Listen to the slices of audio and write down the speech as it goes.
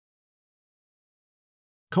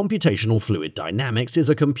Computational fluid dynamics is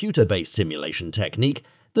a computer-based simulation technique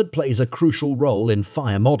that plays a crucial role in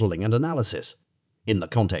fire modeling and analysis. In the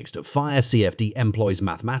context of fire, CFD employs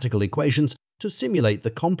mathematical equations to simulate the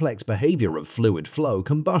complex behavior of fluid flow,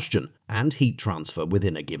 combustion, and heat transfer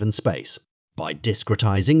within a given space. By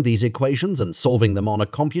discretizing these equations and solving them on a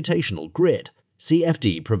computational grid,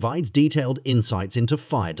 CFD provides detailed insights into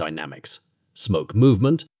fire dynamics, smoke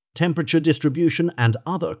movement, temperature distribution, and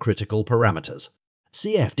other critical parameters.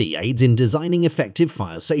 CFD aids in designing effective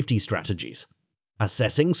fire safety strategies,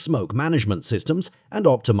 assessing smoke management systems, and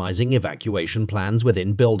optimizing evacuation plans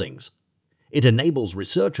within buildings. It enables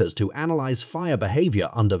researchers to analyze fire behavior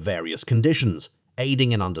under various conditions,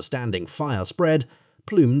 aiding in understanding fire spread,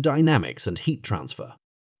 plume dynamics, and heat transfer.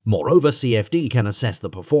 Moreover, CFD can assess the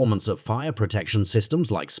performance of fire protection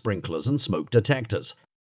systems like sprinklers and smoke detectors.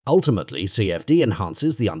 Ultimately, CFD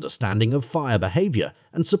enhances the understanding of fire behavior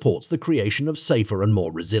and supports the creation of safer and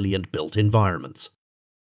more resilient built environments.